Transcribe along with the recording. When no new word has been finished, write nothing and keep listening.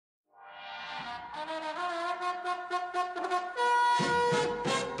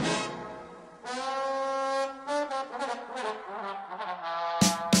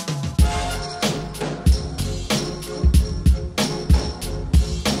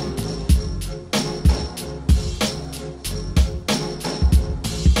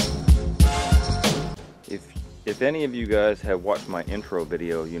If any of you guys have watched my intro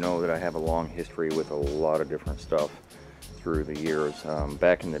video, you know that I have a long history with a lot of different stuff through the years.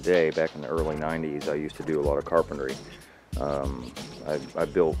 Back in the day, back in the early 90s, I used to do a lot of carpentry. I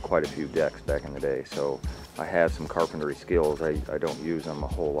built quite a few decks back in the day, so I have some carpentry skills. I don't use them a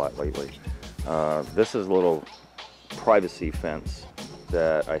whole lot lately. This is a little privacy fence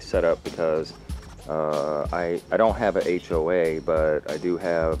that I set up because I don't have a HOA, but I do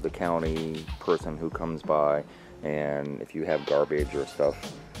have the county person who comes by, and if you have garbage or stuff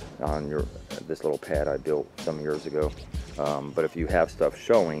on this little pad I built some years ago, but if you have stuff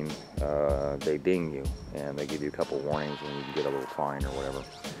showing, they ding you and they give you a couple warnings and you can get a little fine or whatever.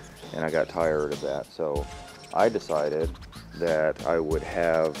 And I got tired of that, so I decided that I would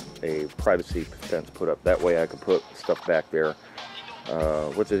have a privacy fence put up. That way I could put stuff back there,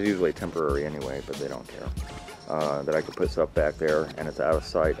 which is usually temporary anyway, but they don't care. That I could put stuff back there and it's out of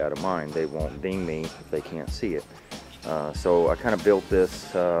sight, out of mind. They won't ding me if they can't see it. So I kind of built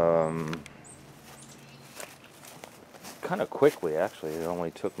this kind of quickly, actually. It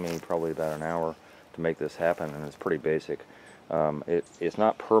only took me probably about an hour to make this happen, and it's pretty basic. It's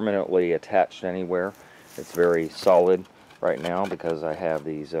not permanently attached anywhere. It's very solid right now because I have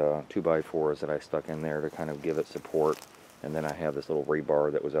these 2x4s that I stuck in there to kind of give it support, and then I have this little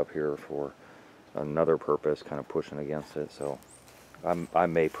rebar that was up here for another purpose, kind of pushing against it. So I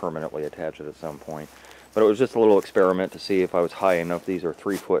may permanently attach it at some point, but it was just a little experiment to see if I was high enough. These are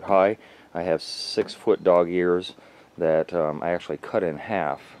 3 foot high. I have 6-foot dog ears that I actually cut in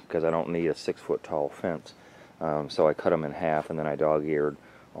half because I don't need a 6-foot tall fence. So I cut them in half, and then I dog-eared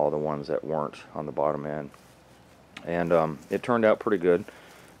all the ones that weren't on the bottom end. And it turned out pretty good.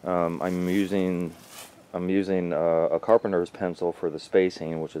 I'm using a carpenter's pencil for the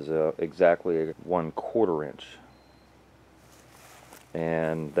spacing, which is exactly 1/4 inch.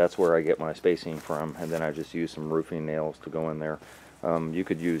 And that's where I get my spacing from, and then I just use some roofing nails to go in there. You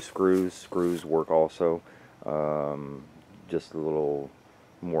could use screws. Screws work also. Just a little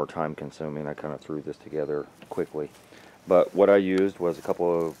more time consuming. I kind of threw this together quickly. But what I used was a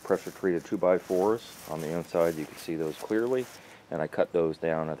couple of pressure treated 2x4s on the inside. You can see those clearly, and I cut those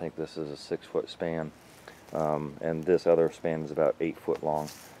down. I think this is a 6-foot span, and this other span is about 8 foot long.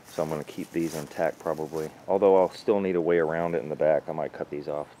 So I'm going to keep these intact probably, although I'll still need a way around it in the back. I might cut these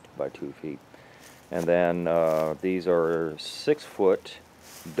off by 2 feet. And then these are 6-foot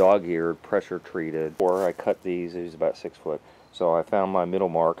dog-eared pressure treated, or I cut these about 6 foot. So I found my middle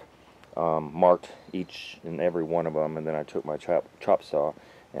mark, marked each and every one of them, and then I took my chop saw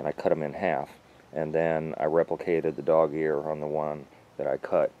and I cut them in half, and then I replicated the dog ear on the one that I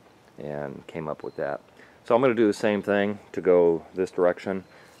cut and came up with that. So I'm going to do the same thing to go this direction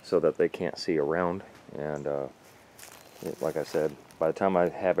so that they can't see around, and like I said, by the time I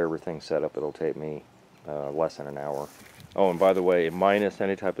have everything set up, it'll take me less than an hour. Oh, and by the way, minus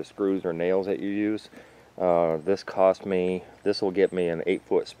any type of screws or nails that you use, this will get me an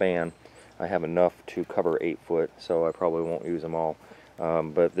 8-foot span. I have enough to cover 8 foot, so I probably won't use them all.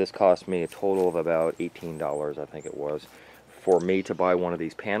 But this cost me a total of about $18, I think it was, for me to buy one of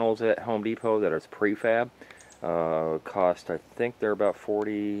these panels at Home Depot that is prefab. Cost, I think they're about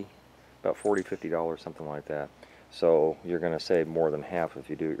 $40, $50, something like that. So you're going to save more than half if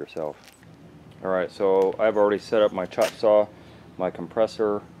you do it yourself. Alright, so I've already set up my chop saw, my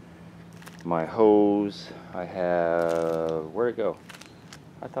compressor, my hose. I have, where'd it go?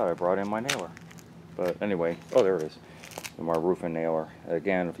 I thought I brought in my nailer. But anyway, oh, there it is. My roofing nailer.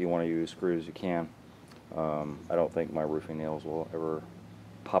 Again, if you want to use screws, you can. I don't think my roofing nails will ever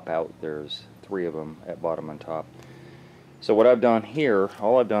pop out. There's 3 of them at bottom and top. So what I've done here,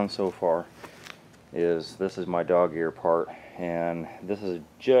 all I've done so far, is this is my dog ear part, and this is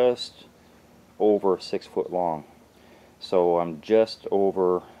just over 6 foot long. So I'm just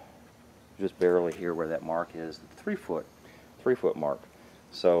barely here where that mark is, 3 foot mark.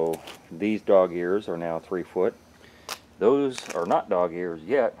 So these dog ears are now 3 foot. Those are not dog ears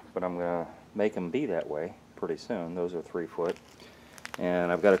yet, but I'm going to make them be that way pretty soon. Those are 3 foot.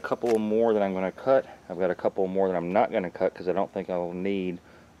 And I've got a couple more that I'm going to cut. I've got a couple more that I'm not going to cut because I don't think I'll need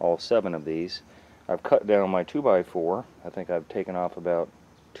all 7 of these. I've cut down my 2x4. I think I've taken off about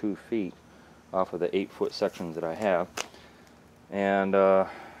 2 feet off of the 8-foot sections that I have. And where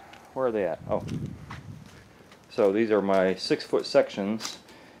are they at? Oh. So these are my 6-foot sections,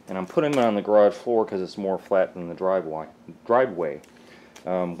 and I'm putting them on the garage floor because it's more flat than the driveway.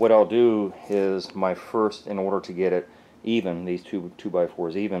 What I'll do is my first, in order to get it even, these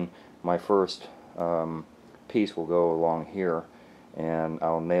 2x4s even, my first piece will go along here, and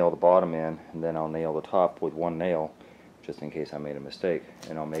I'll nail the bottom in, and then I'll nail the top with 1 nail, just in case I made a mistake.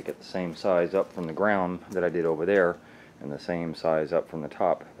 And I'll make it the same size up from the ground that I did over there, and the same size up from the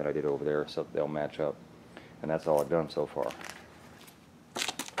top that I did over there, so they'll match up. And that's all I've done so far.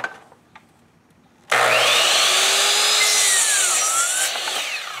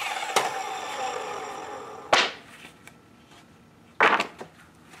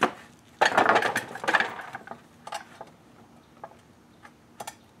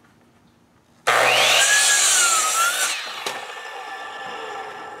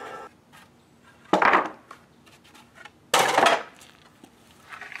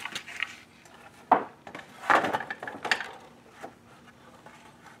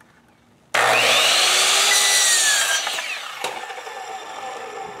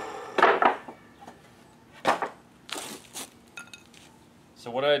 So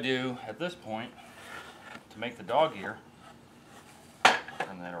what I do at this point to make the dog ear,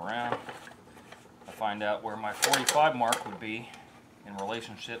 turn that around, I find out where my 45 mark would be in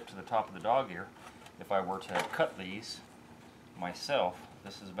relationship to the top of the dog ear. If I were to cut these myself,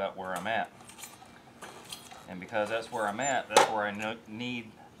 this is about where I'm at. And because that's where I'm at, that's where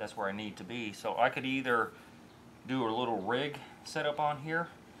I need to be. So I could either do a little rig setup on here,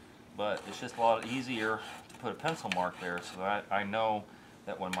 but it's just a lot easier to put a pencil mark there, so that I know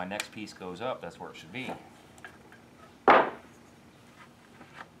that when my next piece goes up, that's where it should be.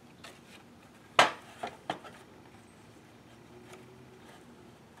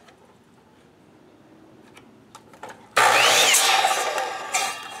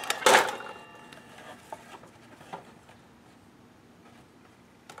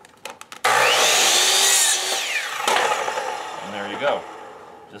 And there you go,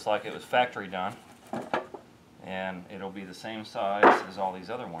 just like it was factory done. And it'll be the same size as all these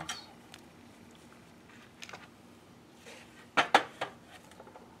other ones.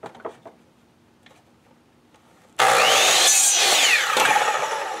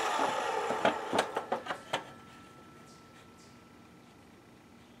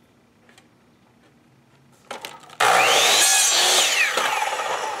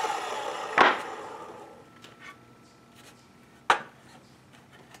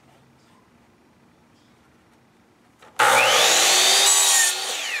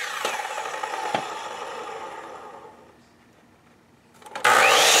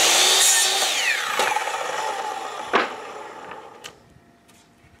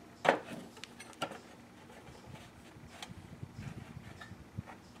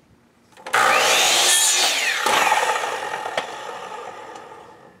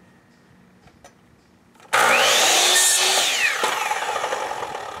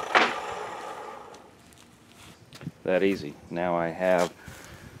 That easy. Now I have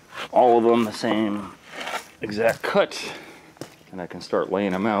all of them the same exact cut, and I can start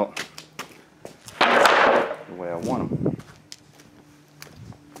laying them out the way I want them.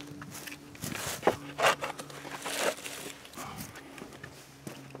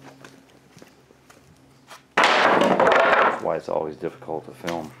 That's why it's always difficult to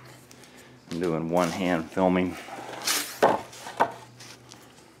film. I'm doing one-hand filming.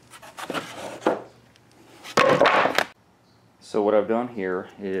 So what I've done here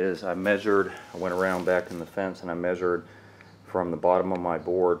is I went around back in the fence and I measured from the bottom of my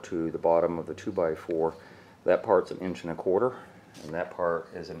board to the bottom of the 2x4. That part's 1.25 inches, and that part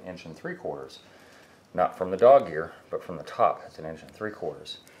is 1.75 inches. Not from the dog ear, but from the top, it's 1.75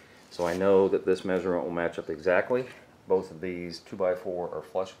 inches. So I know that this measurement will match up exactly. Both of these 2x4 are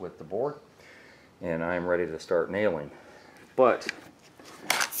flush with the board, and I'm ready to start nailing. But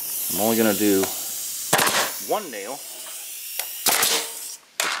I'm only going to do one nail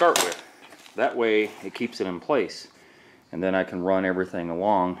start with. That way it keeps it in place, and then I can run everything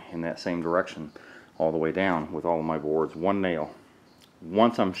along in that same direction all the way down with all of my boards. One nail.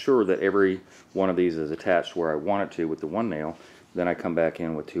 Once I'm sure that every one of these is attached where I want it to with the one nail, then I come back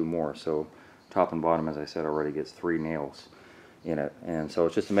in with 2 more. So top and bottom, as I said, already gets 3 nails in it. And so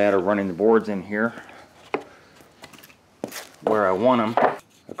it's just a matter of running the boards in here where I want them.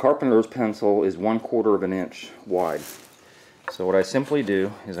 A carpenter's pencil is 1/4 inch wide. So what I simply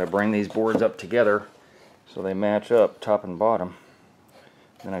do is I bring these boards up together so they match up top and bottom.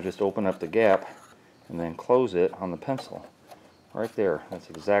 Then I just open up the gap and then close it on the pencil. Right there. That's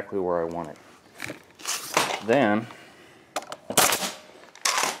exactly where I want it. Then,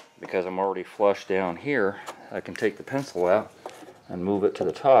 because I'm already flush down here, I can take the pencil out and move it to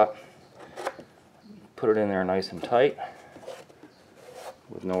the top. Put it in there nice and tight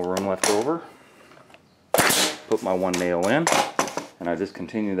with no room left over. Put my one nail in, and I just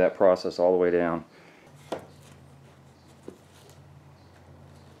continue that process all the way down.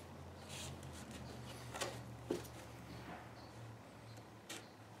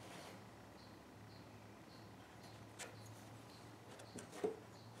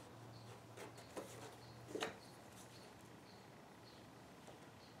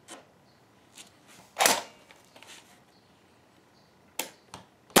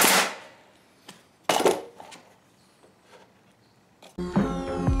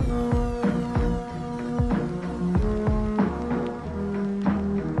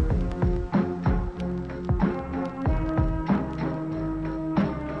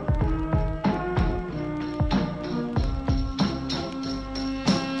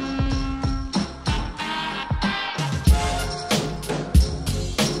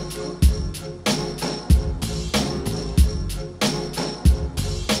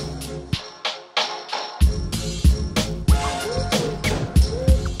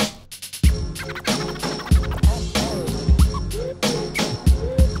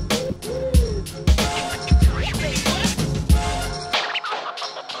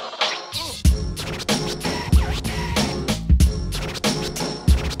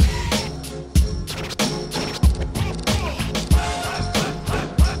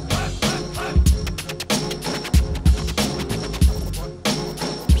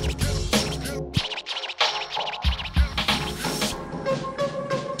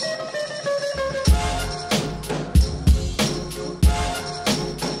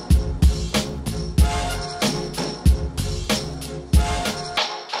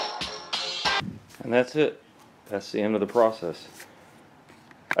 And that's it. That's the end of the process.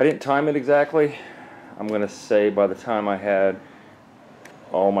 I didn't time it exactly. I'm going to say by the time I had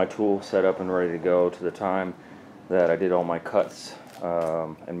all my tools set up and ready to go to the time that I did all my cuts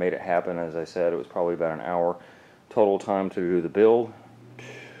and made it happen, as I said, it was probably about an hour total time to do the build.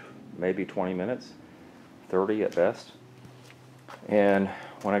 Maybe 20 minutes, 30 at best. And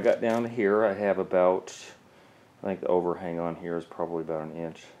when I got down to here, I have about, I think the overhang on here is probably about an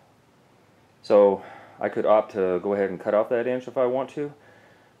inch. So I could opt to go ahead and cut off that inch if I want to,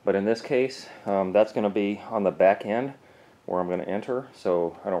 but in this case, that's going to be on the back end where I'm going to enter,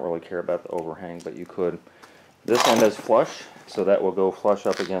 so I don't really care about the overhang, but you could. This end is flush, so that will go flush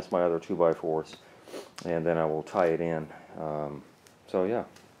up against my other 2x4s, and then I will tie it in. So yeah,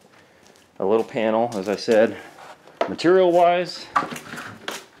 a little panel, as I said. Material wise,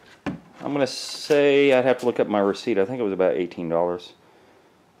 I'm going to say I'd have to look up my receipt. I think it was about $18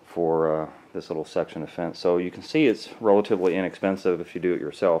 for this little section of fence. So you can see it's relatively inexpensive if you do it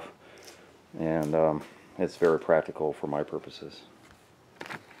yourself, and it's very practical for my purposes.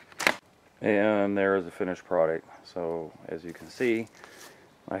 And there is the finished product. So as you can see,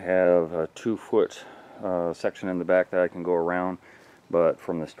 I have a 2-foot section in the back that I can go around, but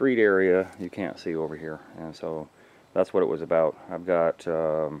from the street area you can't see over here, and so that's what it was about. I've got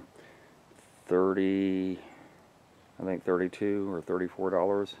 30, I think $32 or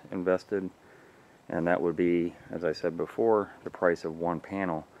 $34 invested, and that would be, as I said before, the price of one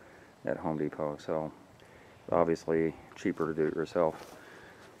panel at Home Depot. So obviously cheaper to do it yourself.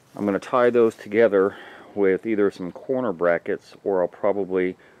 I'm going to tie those together with either some corner brackets, or I'll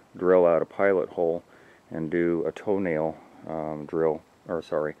probably drill out a pilot hole and do a toenail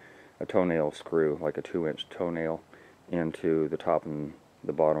a toenail screw, like a 2-inch toenail, into the top and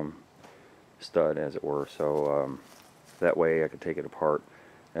the bottom stud, as it were. So that way I could take it apart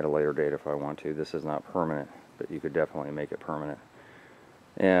at a later date if I want to. This is not permanent, but you could definitely make it permanent.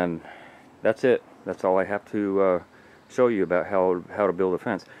 And that's it. That's all I have to show you about how to build a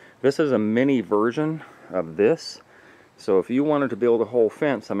fence. This is a mini version of this. So if you wanted to build a whole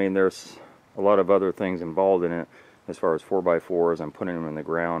fence, I mean, there's a lot of other things involved in it, as far as 4x4s and putting them in the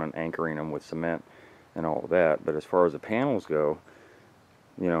ground and anchoring them with cement and all of that. But as far as the panels go,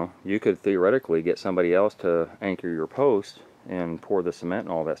 you know, you could theoretically get somebody else to anchor your post and pour the cement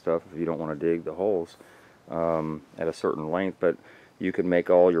and all that stuff if you don't want to dig the holes at a certain length. But you could make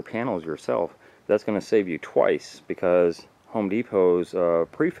all your panels yourself. That's going to save you twice, because Home Depot's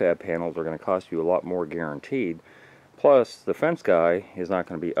prefab panels are going to cost you a lot more guaranteed. Plus, the fence guy is not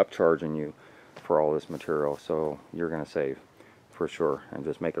going to be upcharging you for all this material, so you're going to save for sure, and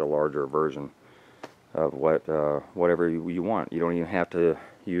just make it a larger version of whatever you want. You don't even have to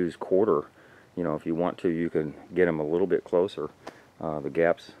use quarter. You know, if you want to, you can get them a little bit closer. The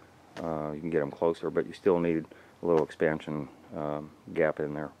gaps, you can get them closer, but you still need a little expansion gap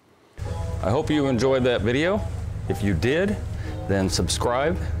in there. I hope you enjoyed that video. If you did, then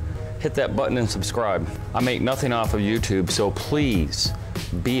subscribe. Hit that button and subscribe. I make nothing off of YouTube, so please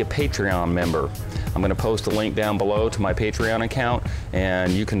be a Patreon member. I'm going to post a link down below to my Patreon account,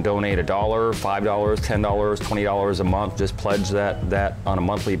 and you can donate $1, $5, $10, $20 a month. Just pledge that on a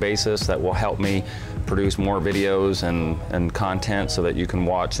monthly basis. That will help me produce more videos and content so that you can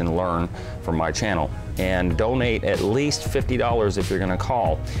watch and learn from my channel. And donate at least $50 if you're going to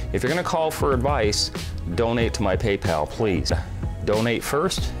call. If you're going to call for advice, donate to my PayPal, please. Donate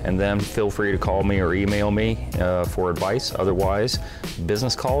first, and then feel free to call me or email me for advice. Otherwise,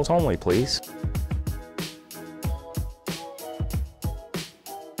 business calls only, please.